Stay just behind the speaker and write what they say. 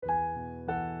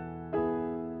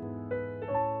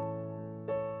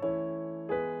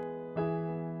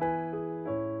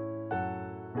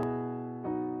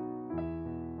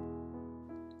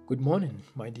Good morning,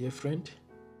 my dear friend.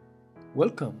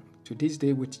 Welcome to This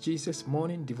Day with Jesus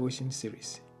Morning Devotion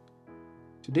Series.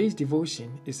 Today's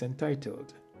devotion is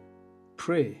entitled,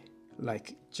 Pray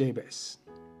Like Jabez.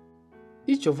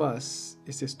 Each of us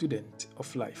is a student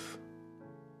of life.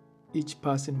 Each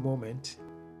passing moment,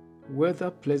 whether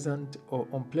pleasant or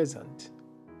unpleasant,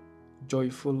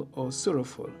 joyful or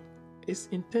sorrowful, is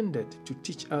intended to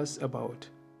teach us about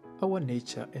our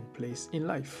nature and place in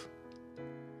life.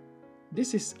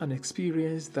 This is an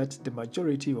experience that the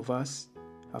majority of us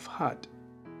have had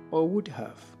or would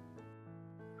have.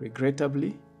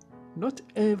 Regrettably, not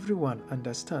everyone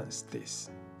understands this.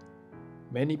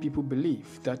 Many people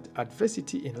believe that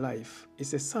adversity in life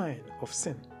is a sign of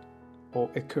sin or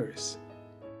a curse.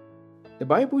 The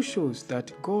Bible shows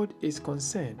that God is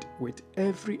concerned with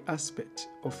every aspect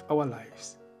of our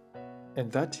lives and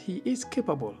that He is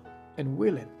capable and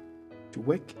willing to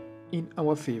work in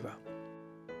our favor.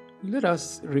 Let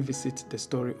us revisit the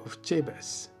story of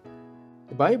Jabez.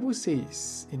 The Bible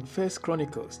says in 1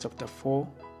 Chronicles chapter 4,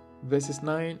 verses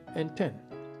 9 and 10,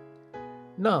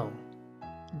 Now,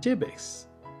 Jabez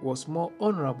was more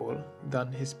honorable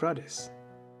than his brothers.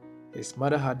 His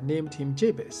mother had named him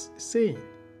Jabez, saying,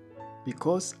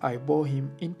 Because I bore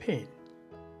him in pain.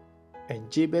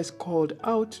 And Jabez called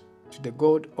out to the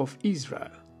God of Israel,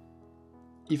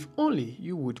 If only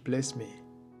you would bless me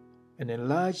and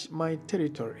enlarge my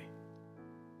territory.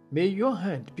 May your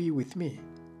hand be with me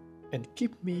and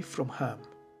keep me from harm,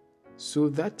 so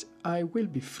that I will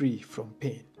be free from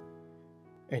pain.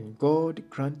 And God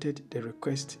granted the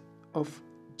request of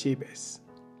Jabez.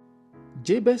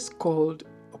 Jabez called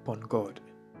upon God.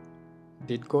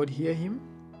 Did God hear him?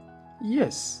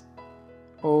 Yes.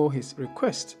 All his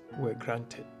requests were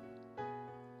granted.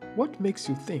 What makes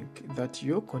you think that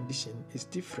your condition is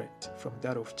different from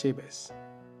that of Jabez?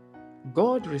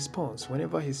 God responds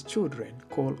whenever his children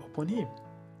call upon him.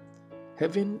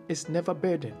 Heaven is never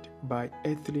burdened by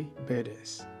earthly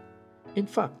burdens. In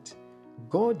fact,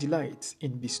 God delights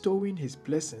in bestowing his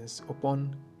blessings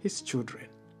upon his children.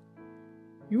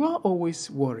 You are always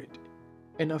worried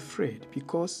and afraid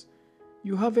because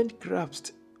you haven't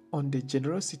grasped on the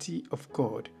generosity of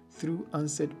God through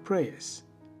answered prayers.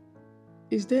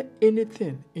 Is there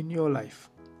anything in your life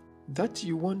that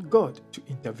you want God to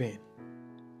intervene?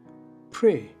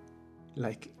 Pray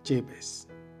like Jabez.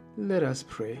 Let us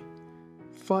pray.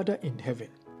 Father in heaven,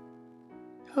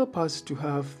 help us to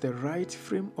have the right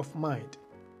frame of mind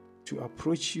to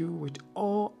approach you with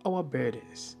all our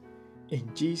burdens.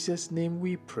 In Jesus' name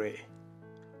we pray.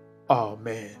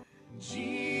 Amen.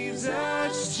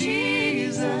 Jesus,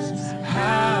 Jesus,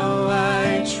 how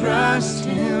I trust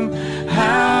Him,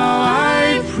 how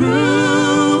I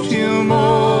prove Him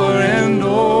more and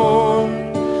more.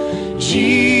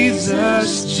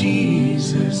 Jesus,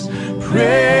 Jesus,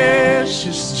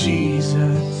 precious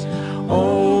Jesus,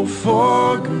 oh,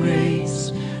 for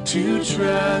grace to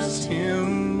trust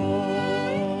Him